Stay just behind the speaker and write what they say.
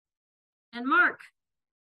and Mark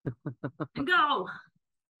and go.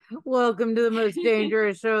 Welcome to the most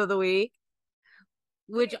dangerous show of the week,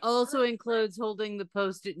 which also includes holding the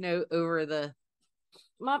post-it note over the...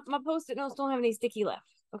 My post-it notes don't have any sticky left.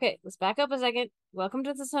 Okay, let's back up a second. Welcome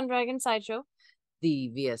to the Sun Dragon Sideshow,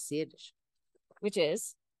 the VSC edition, which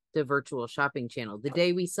is the virtual shopping channel. The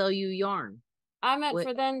day we sell you yarn. I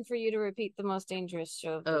meant for you to repeat the most dangerous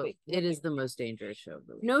show of the week. It is the most dangerous show of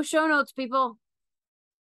the week. No show notes, people.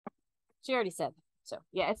 She already said. So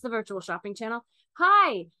yeah, it's the virtual shopping channel.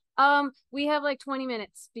 Hi. We have like 20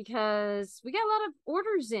 minutes because we got a lot of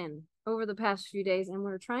orders in over the past few days and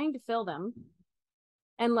we're trying to fill them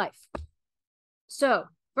and life. So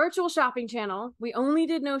virtual shopping channel. We only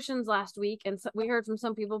did notions last week and we heard from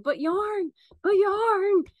some people, but yarn.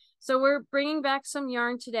 So we're bringing back some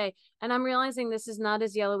yarn today and I'm realizing this is not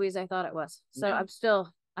as yellowy as I thought it was. So no.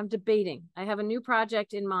 I'm debating. I have a new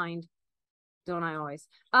project in mind. Don't I always?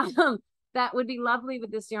 That would be lovely with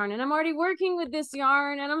this yarn. And I'm already working with this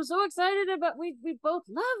yarn and I'm so excited about we both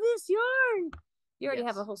love this yarn. You already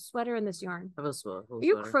have a whole sweater in this yarn. I have a whole Are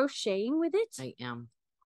you crocheting with it? I am.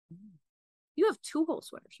 You have 2 whole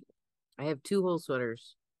sweaters. I have 2 whole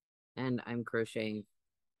sweaters and I'm crocheting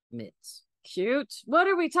mitts. Cute. What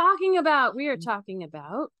are we talking about? We are talking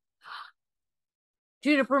about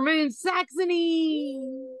Juniper Moon Saxony.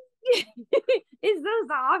 It's so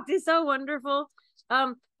soft. It's so wonderful.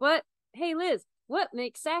 Hey Liz, what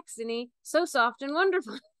makes Saxony so soft and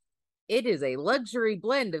wonderful? It is a luxury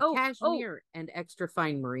blend of cashmere and extra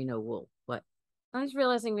fine merino wool. What? I'm just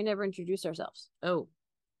realizing we never introduced ourselves. Oh,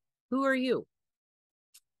 who are you?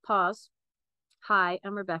 Pause. Hi,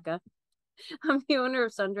 I'm Rebecca. I'm the owner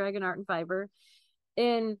of Sun Dragon Art and Fiber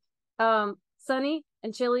in sunny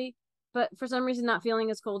and chilly, but for some reason not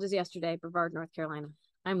feeling as cold as yesterday, Brevard, North Carolina.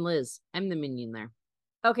 I'm Liz. I'm the minion there.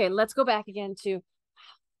 Okay, let's go back again to...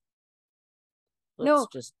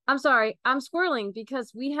 I'm sorry. I'm squirreling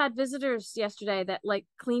because we had visitors yesterday that like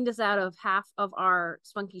cleaned us out of half of our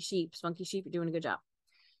spunky sheep. Spunky sheep are doing a good job.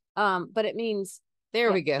 But it means...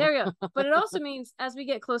 There we go. There we go. But it also means as we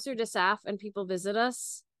get closer to SAF and people visit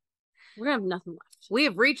us, we're going to have nothing left. We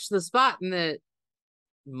have reached the spot in the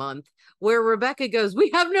month where Rebecca goes,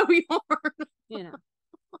 we have no yarn.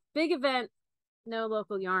 Big event. No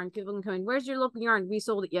local yarn. People can come in. Where's your local yarn? We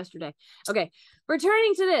sold it yesterday. Okay.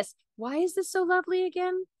 Returning to this. Why is this so lovely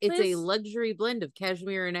again? It's a luxury blend of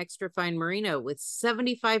cashmere and extra fine merino with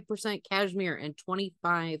 75% cashmere and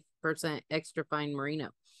 25% extra fine merino.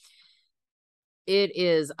 It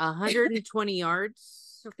is 120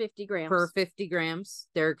 yards for 50 grams. Per 50 grams.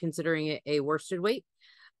 They're considering it a worsted weight.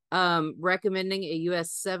 Recommending a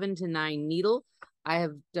US 7 to 9 needle. I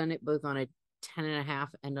have done it both on a 10.5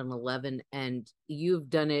 and an 11, and you've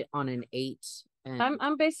done it on an 8. And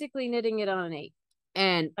I'm basically knitting it on an 8,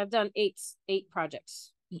 and I've done 8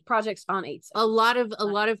 projects on 8. A lot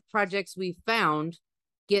of projects we found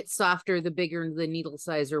get softer the bigger the needle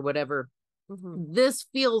size or whatever. This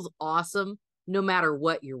feels awesome no matter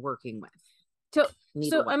what you're working with.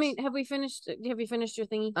 So I mean, have you finished your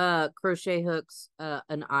thingy? Crochet hooks,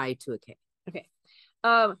 an I to a K. Okay.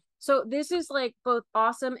 So this is like both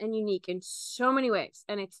awesome and unique in so many ways.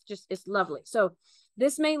 And it's lovely. So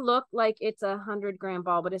this may look like it's a 100-gram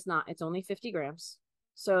ball, but it's not. It's only 50 grams.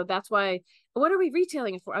 So that's why, what are we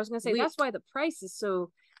retailing it for? I was going to say, that's why the price is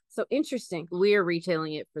so interesting. We are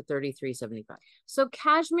retailing it for $33.75. So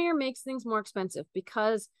cashmere makes things more expensive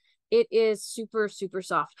because it is super, super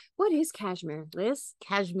soft. What is cashmere, Liz?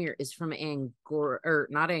 Cashmere is from Angora, or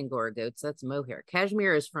not Angora goats. That's mohair.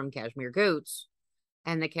 Cashmere is from cashmere goats.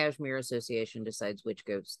 And the Cashmere Association decides which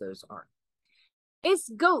goats those are. It's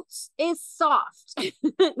goats. It's soft.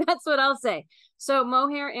 That's what I'll say. So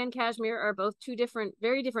mohair and cashmere are both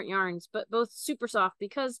very different yarns, but both super soft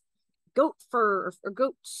because goat fur or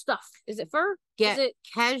goat stuff. Is it fur? Yeah.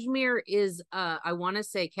 Cashmere is, I want to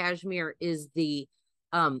say cashmere is the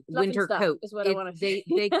winter coat is what I want to say.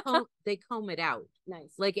 They comb it out.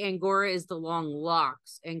 Nice. Like Angora is the long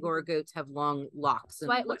locks. Angora goats have long locks. That's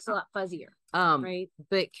why it looks a lot fuzzier. Right.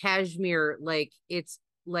 But cashmere, like it's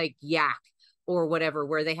like yak or whatever,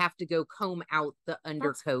 where they have to go comb out the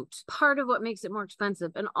undercoat. That's part of what makes it more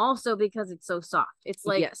expensive, and also because it's so soft. It's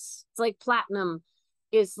like it's like platinum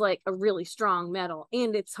is like a really strong metal,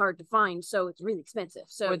 and it's hard to find, so it's really expensive.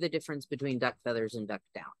 So, or the difference between duck feathers and duck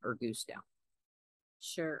down or goose down.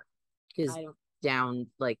 Sure. Because down,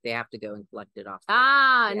 like they have to go and collect it off.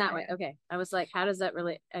 In that way. Okay. I was like, how does that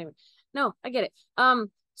relate? Anyway, no, I get it.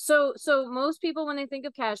 So most people, when they think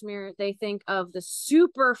of cashmere, they think of the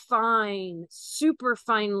super finely,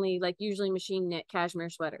 like usually machine knit cashmere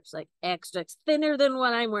sweaters, like extra thinner than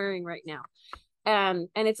what I'm wearing right now. and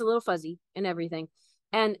it's a little fuzzy and everything.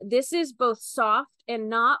 And this is both soft and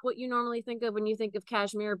not what you normally think of when you think of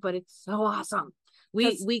cashmere, but it's so awesome.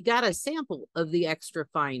 We got a sample of the extra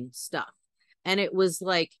fine stuff, and it was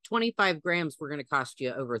like 25 grams were going to cost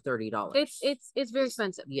you over $30. It's very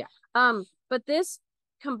expensive. Yeah. But this,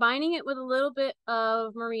 combining it with a little bit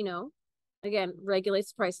of merino, again,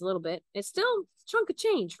 regulates the price a little bit. It's still a chunk of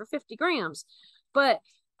change for 50 grams, but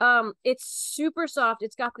it's super soft.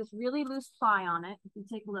 It's got this really loose ply on it. If you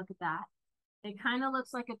take a look at that, it kind of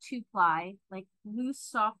looks like a 2-ply, like loose,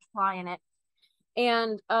 soft ply in it.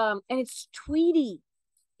 And it's tweedy.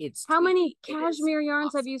 It's how many cashmere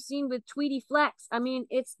yarns have you seen with tweedy flex? I mean,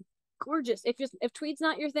 it's gorgeous. If tweed's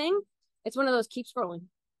not your thing, it's one of those keep scrolling.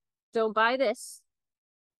 Don't buy this,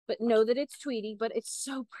 but know that it's tweedy, but it's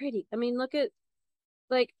so pretty. I mean, look at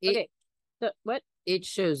what? It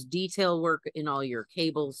shows detail work in all your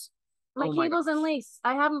cables. My cables and lace.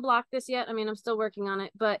 I haven't blocked this yet. I mean, I'm still working on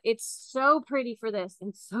it, but it's so pretty for this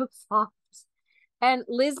and so soft. And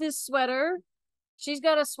Liz's sweater, she's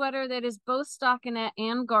got a sweater that is both stockinette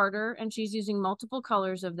and garter, and she's using multiple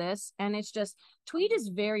colors of this. And it's just, tweed is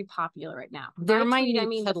very popular right now. They're my tweed, new I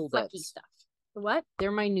mean cuddle the flecky duds. stuff. What?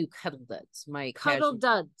 They're my new cuddle duds. My cuddle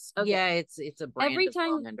duds. Okay. Yeah, it's a brand of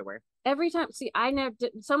long underwear. Every time, see, I never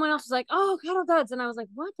did, someone else was like, "Oh, cuddle duds," and I was like,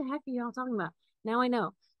 "What the heck are y'all talking about?" Now I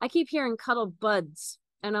know. I keep hearing cuddle buds,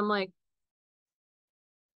 and I'm like,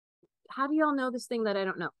 how do y'all know this thing that I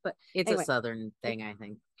don't know? But it's anyway, a Southern thing, I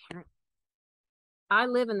think. I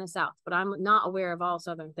live in the South, but I'm not aware of all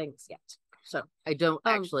Southern things yet. So I don't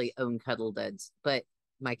actually own cuddle duds, but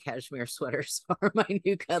my cashmere sweaters are my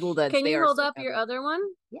new cuddle duds. Can you hold up your other one?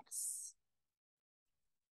 Yes.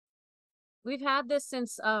 We've had this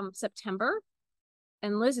since September,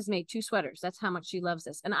 and Liz has made 2 sweaters. That's how much she loves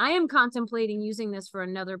this. And I am contemplating using this for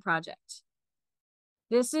another project.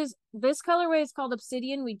 This colorway is called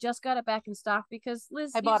Obsidian. We just got it back in stock because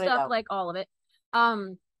Liz used up like all of it.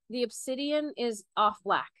 The Obsidian is off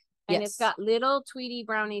black, and it's got little tweedy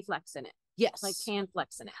brownie flecks in it. Yes. Like tan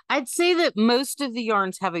flecks in it. I'd say that most of the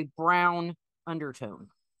yarns have a brown undertone.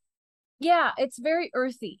 Yeah, it's very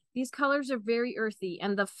earthy. These colors are very earthy,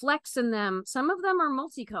 and the flecks in them, some of them are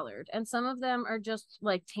multicolored, and some of them are just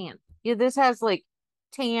like tan. Yeah, this has like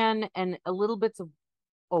tan and a little bits of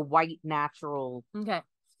a white natural. Okay.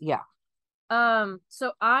 Yeah.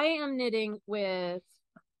 So I am knitting with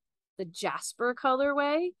the Jasper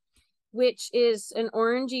colorway, which is an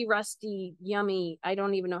orangey, rusty, yummy. I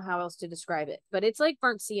don't even know how else to describe it, but it's like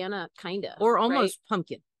burnt sienna, kind of. Or almost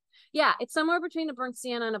pumpkin. Yeah, it's somewhere between a burnt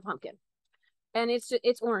sienna and a pumpkin. And it's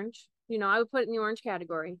orange. You know, I would put it in the orange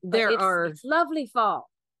category. It's lovely fall.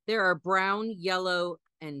 There are brown, yellow,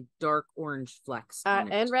 and dark orange flecks.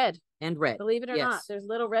 And red. And red. Believe it or not, there's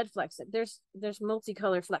little red flecks. There's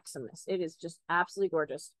multicolored flecks in this. It is just absolutely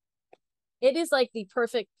gorgeous. It is like the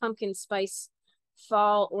perfect pumpkin spice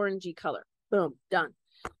fall orangey color. Boom, done.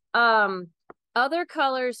 Other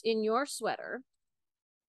colors in your sweater.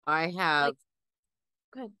 I have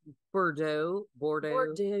good Bordeaux.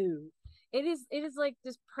 It is like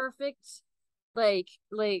this perfect, like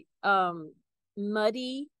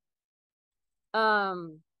muddy,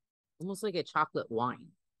 almost like a chocolate wine.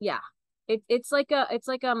 Yeah, it's like a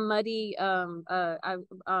muddy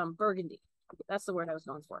burgundy. That's the word I was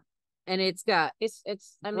going for. And it's got it's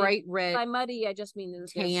bright red. By muddy, I just mean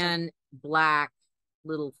tan, black,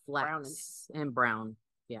 little flecks, and brown.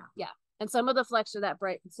 Yeah, yeah. And some of the flecks are that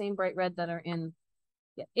same bright red that are in.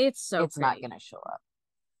 Yeah, it's pretty. Not gonna show up.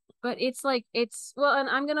 But it's like well, and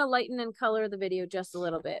I'm gonna lighten and color the video just a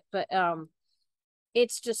little bit, but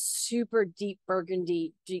it's just super deep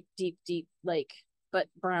burgundy, deep, like, but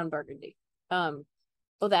brown burgundy.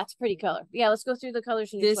 Oh, that's a pretty color. Yeah, let's go through the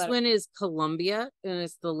colors in your sweater. This one is Columbia, and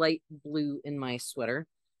it's the light blue in my sweater.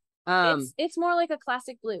 It's more like a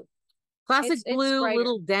classic blue. Classic blue,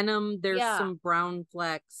 little denim. There's some brown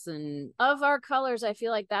flecks, and of our colors, I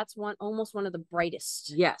feel like that's almost one of the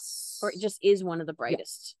brightest. Yes, or it just is one of the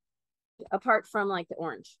brightest. Yeah. Apart from like the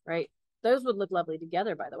orange, right? Those would look lovely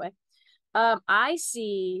together, by the way. I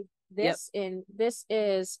see this this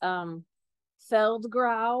is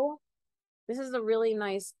Feldgrau. This is a really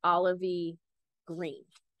nice olivey green.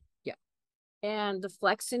 Yeah. And the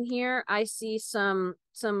flecks in here, I see some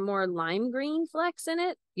more lime green flecks in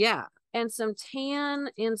it. Yeah. And some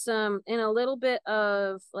tan and a little bit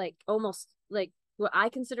of like almost like what I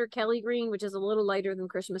consider Kelly green, which is a little lighter than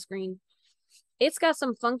Christmas green. It's got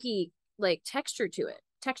some funky like texture to it,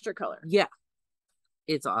 texture color. Yeah.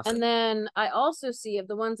 It's awesome. And then I also see, of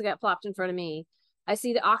the ones that got plopped in front of me, I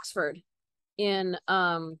see the Oxford in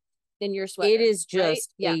in your sweater. It is right?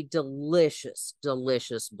 just a delicious,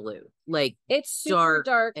 delicious blue. Like it's super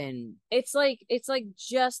dark and it's like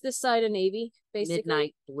just this side of navy, basically.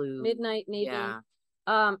 midnight blue. Midnight navy. Yeah.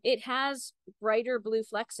 It has brighter blue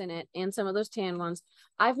flecks in it and some of those tan ones.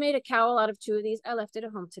 I've made a cowl out of 2 of these. I left it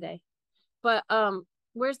at home today. But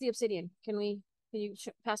where's the obsidian? Can you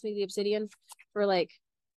pass me the obsidian for like,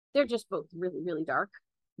 they're just both really, really dark.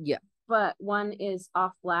 Yeah. But one is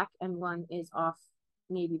off black and one is off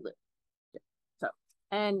navy blue. So,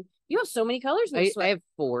 and you have so many colors in this I have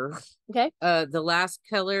 4. Okay. The last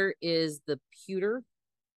color is the pewter.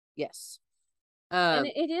 Yes. And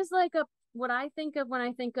it is like what I think of when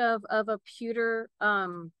I think of a pewter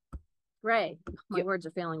gray. My words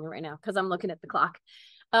are failing me right now because I'm looking at the clock.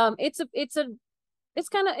 It's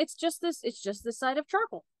just this side of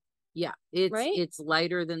charcoal. Yeah, it's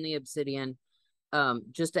lighter than the obsidian,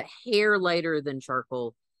 just a hair lighter than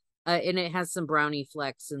charcoal, and it has some brownie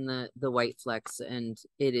flecks in the white flecks, and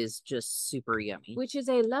it is just super yummy. Which is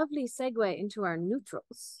a lovely segue into our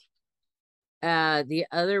neutrals. The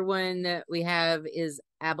other one that we have is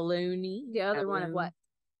abalone. The other one of what?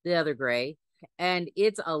 The other gray, okay. And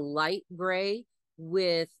it's a light gray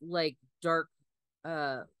with like darker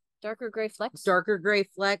gray flecks. Darker gray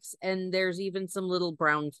flecks, and there's even some little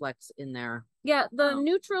brown flecks in there. Yeah, the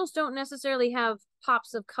neutrals don't necessarily have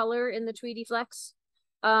pops of color in the tweedy flecks.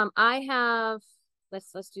 I have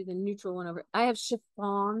let's do the neutral one over. I have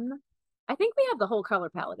chiffon. I think we have the whole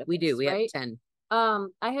color palette of we this, do. We right? have 10.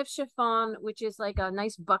 I have chiffon, which is like a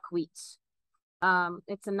nice buckwheat.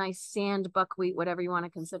 It's a nice sand buckwheat, whatever you want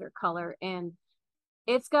to consider color, and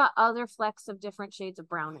it's got other flecks of different shades of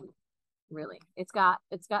brown in it. Really, it's got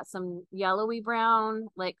some yellowy brown,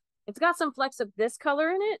 like it's got some flecks of this color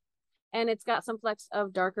in it, and it's got some flecks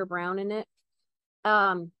of darker brown in it.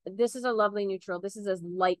 This is a lovely neutral. This is as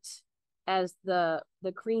light as the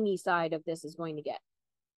creamy side of this is going to get.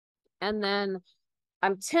 And then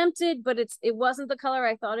I'm tempted, but it wasn't the color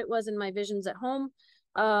I thought it was in my visions at home.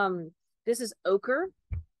 This is ochre,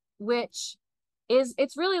 which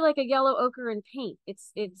it's really like a yellow ochre in paint.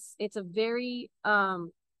 It's a very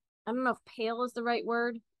I don't know if pale is the right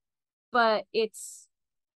word, but it's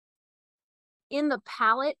in the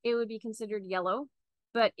palette, it would be considered yellow,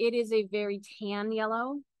 but it is a very tan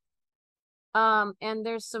yellow. And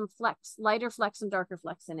there's some lighter flecks and darker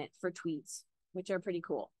flecks in it for tweeds, which are pretty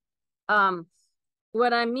cool.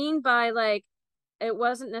 What I mean by like, it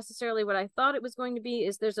wasn't necessarily what I thought it was going to be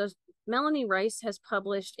is Melanie Rice has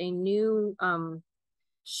published a new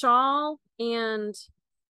shawl and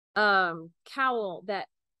cowl that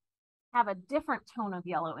have a different tone of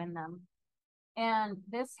yellow in them. And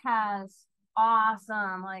this has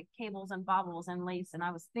awesome like cables and baubles and lace. And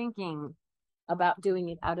I was thinking about doing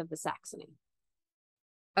it out of the Saxony.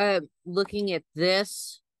 Looking at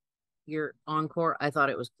this, your Encore, I thought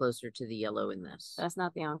it was closer to the yellow in this. That's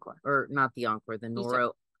not the Encore. Or not the Encore, the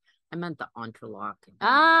Noro. I meant the Entrelac.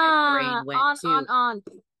 My brain went on.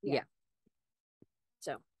 Yeah.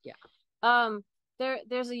 So yeah.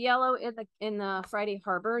 There's a yellow in the Friday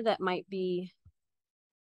Harbor that might be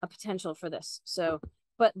a potential for this. So,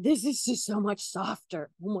 but this is just so much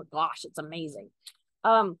softer. Oh my gosh, it's amazing.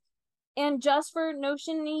 And just for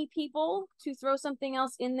notion-y people to throw something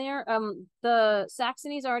else in there, the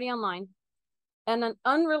Saxony's already online. And an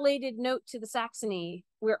unrelated note to the Saxony,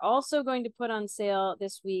 we're also going to put on sale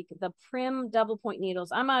this week the Prym double point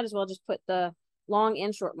needles. I might as well just put the long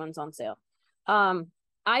and short ones on sale.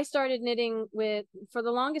 I started knitting for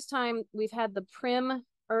the longest time, we've had the Prym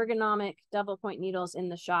Ergonomic double point needles in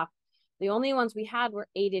the shop. The only ones we had were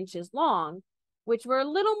 8 inches long, which were a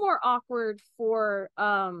little more awkward for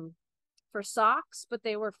socks, but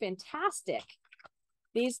they were fantastic.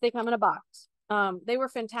 They come in a box. They were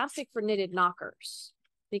fantastic for knitted knockers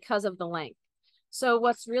because of the length. So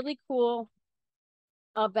what's really cool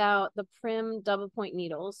about the Prym double point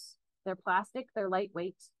needles, they're plastic, they're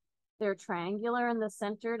lightweight. They're triangular in the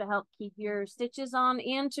center to help keep your stitches on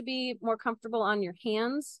and to be more comfortable on your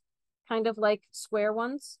hands, kind of like square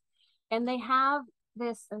ones. And they have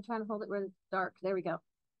this, I'm trying to hold it where it's dark. There we go.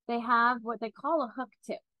 They have what they call a hook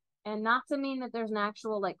tip. And not to mean that there's an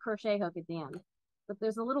actual like crochet hook at the end, but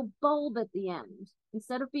there's a little bulb at the end.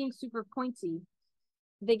 Instead of being super pointy,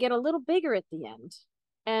 they get a little bigger at the end.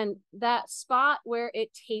 And that spot where it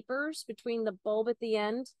tapers between the bulb at the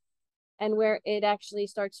end and where it actually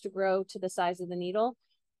starts to grow to the size of the needle,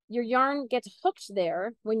 your yarn gets hooked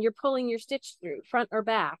there when you're pulling your stitch through, front or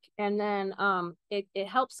back. And then it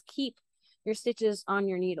helps keep your stitches on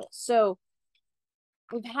your needle. So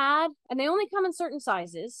we've had, and they only come in certain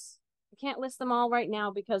sizes. I can't list them all right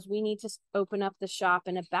now because we need to open up the shop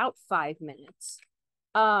in about 5 minutes.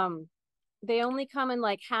 They only come in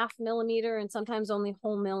like 0.5 millimeter and sometimes only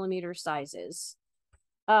whole millimeter sizes.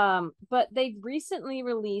 But they recently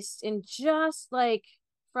released in just like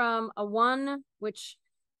from a 1, which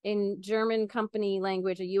in German company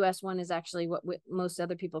language, a US 1 is actually what most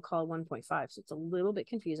other people call 1.5. So it's a little bit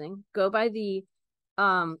confusing. Go by the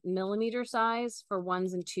millimeter size for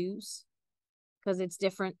 1s and 2s because it's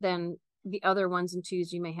different than the other 1s and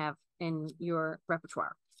 2s you may have in your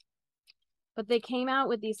repertoire. But they came out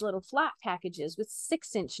with these little flat packages with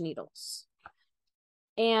 6-inch needles.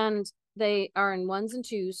 And they are in 1s and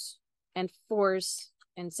 2s and 4s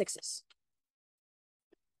and 6s,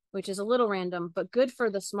 which is a little random, but good for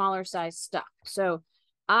the smaller size stuff. So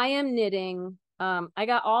I am knitting. I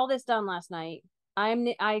got all this done last night.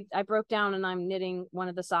 I broke down and I'm knitting one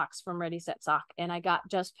of the socks from Ready Set Sock, and I got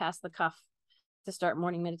just past the cuff to start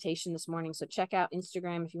morning meditation this morning. So check out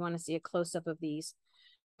Instagram if you want to see a close-up of these.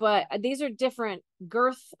 But these are different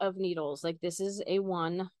girth of needles. Like this is a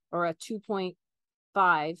 1 or a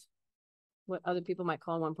 2.5, what other people might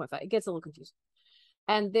call 1.5. It gets a little confusing.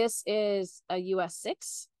 And this is a US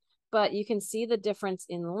 6, but you can see the difference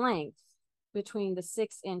in length between the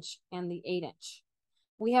 6-inch and the 8-inch.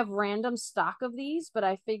 We have random stock of these, but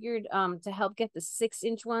I figured to help get the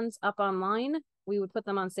 6-inch ones up online, we would put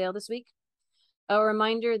them on sale this week. A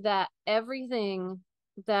reminder that everything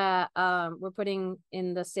that we're putting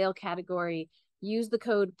in the sale category, use the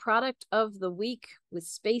code product of the week with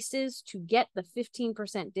spaces to get the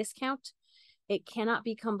 15% discount. It cannot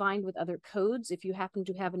be combined with other codes. If you happen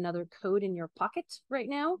to have another code in your pocket right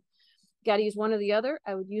now, got to use one or the other.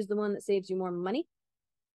 I would use the one that saves you more money.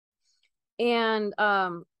 And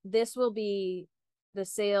this will be the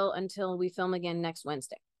sale until we film again next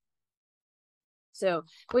Wednesday. So,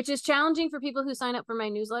 which is challenging for people who sign up for my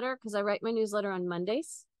newsletter because I write my newsletter on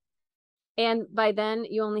Mondays. And by then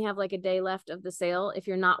you only have like a day left of the sale if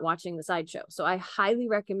you're not watching the sideshow. So I highly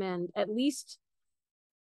recommend at least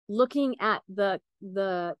looking at the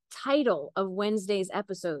title of Wednesday's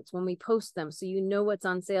episodes when we post them, so you know what's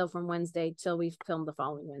on sale from Wednesday till we film the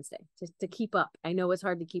following Wednesday, to keep up. I know it's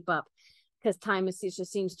hard to keep up because time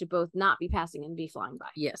just seems to both not be passing and be flying by.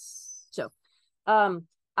 Yes. So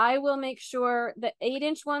I will make sure the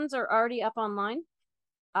 8-inch ones are already up online.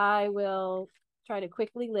 I will try to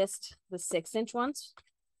quickly list the 6-inch ones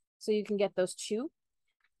so you can get those too.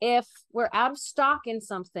 If we're out of stock in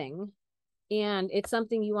something and it's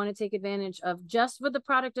something you want to take advantage of just with the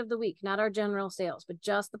product of the week, not our general sales, but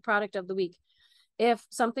just the product of the week. If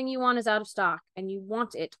something you want is out of stock and you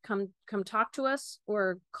want it, come talk to us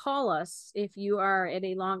or call us if you are at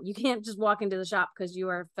a long, you can't just walk into the shop because you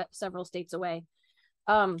are several states away.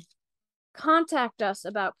 Contact us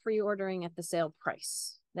about pre-ordering at the sale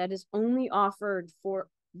price. That is only offered for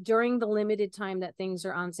during the limited time that things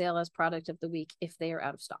are on sale as product of the week if they are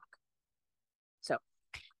out of stock. So,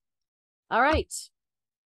 all right.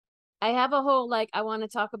 I have a whole, like, I want to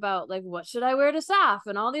talk about, like, what should I wear to SAF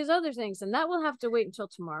and all these other things. And that will have to wait until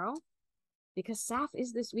tomorrow because SAF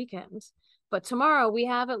is this weekend. But tomorrow we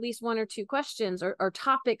have at least 1 or 2 questions or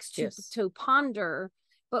topics to ponder.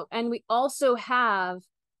 And we also have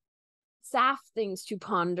SAF things to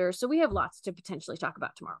ponder. So we have lots to potentially talk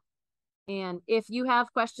about tomorrow. And if you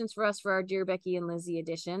have questions for us for our Dear Becky and Lizzy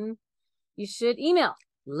edition, you should email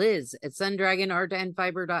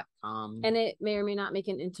Liz@sundragonartandfiber.com. And it may or may not make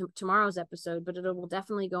it into tomorrow's episode, but it will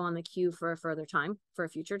definitely go on the queue for a further time, for a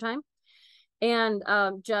future time. And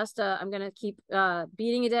I'm going to keep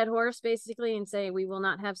beating a dead horse, basically, and say we will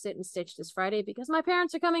not have Sit and Stitch this Friday because my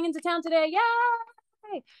parents are coming into town today. Yay!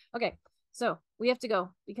 Okay, so we have to go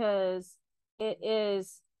because it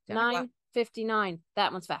is 9:59.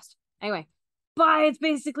 That one's fast. Anyway, bye. It's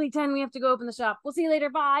basically 10. We have to go open the shop. We'll see you later.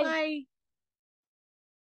 Bye. Bye.